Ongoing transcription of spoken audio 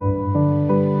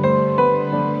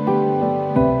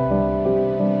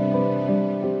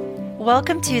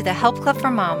Welcome to the Help Club for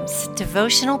Moms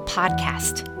devotional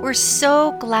podcast. We're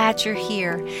so glad you're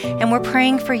here, and we're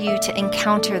praying for you to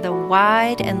encounter the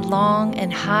wide and long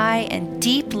and high and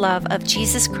deep love of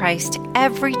Jesus Christ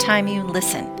every time you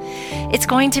listen. It's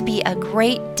going to be a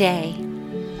great day.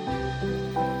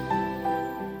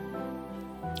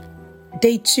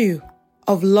 Day 2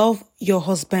 of Love Your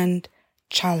Husband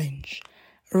Challenge,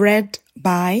 read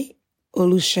by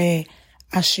Oluse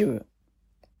Ashiru.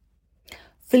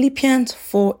 Philippians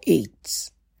 4:8.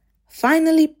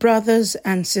 Finally, brothers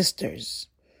and sisters,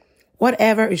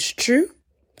 whatever is true,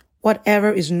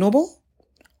 whatever is noble,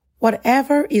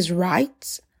 whatever is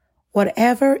right,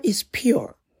 whatever is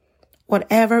pure,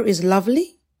 whatever is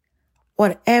lovely,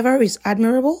 whatever is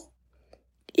admirable,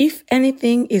 if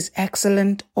anything is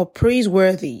excellent or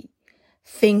praiseworthy,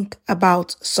 think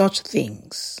about such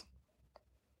things.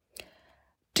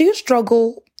 Do you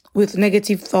struggle with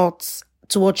negative thoughts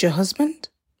towards your husband?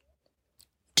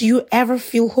 Do you ever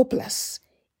feel hopeless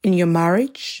in your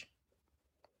marriage?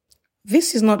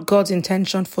 This is not God's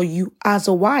intention for you as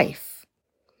a wife.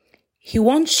 He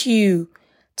wants you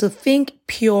to think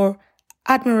pure,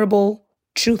 admirable,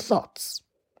 true thoughts.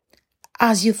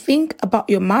 As you think about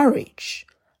your marriage,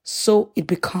 so it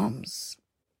becomes.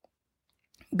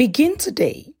 Begin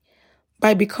today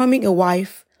by becoming a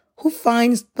wife who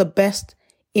finds the best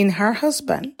in her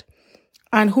husband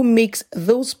and who makes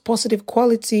those positive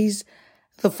qualities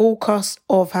the focus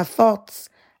of her thoughts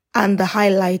and the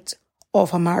highlight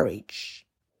of her marriage.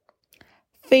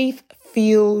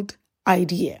 Faith-filled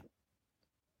idea.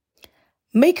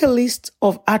 Make a list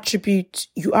of attributes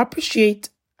you appreciate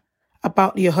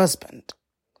about your husband.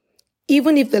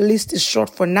 Even if the list is short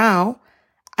for now,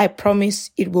 I promise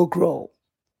it will grow.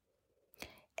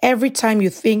 Every time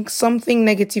you think something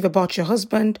negative about your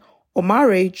husband or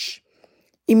marriage,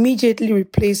 immediately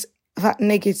replace that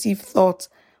negative thought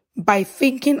by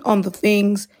thinking on the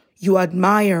things you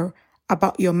admire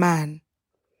about your man.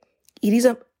 It is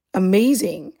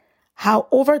amazing how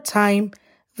over time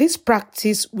this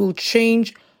practice will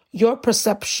change your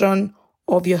perception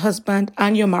of your husband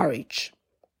and your marriage.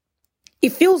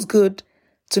 It feels good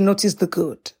to notice the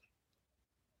good.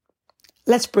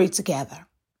 Let's pray together.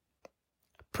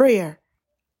 Prayer.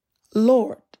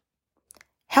 Lord,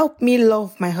 help me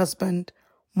love my husband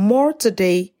more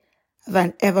today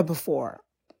than ever before.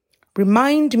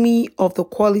 Remind me of the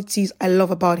qualities I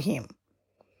love about him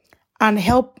and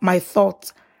help my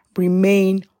thoughts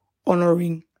remain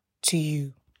honoring to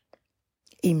you.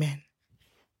 Amen.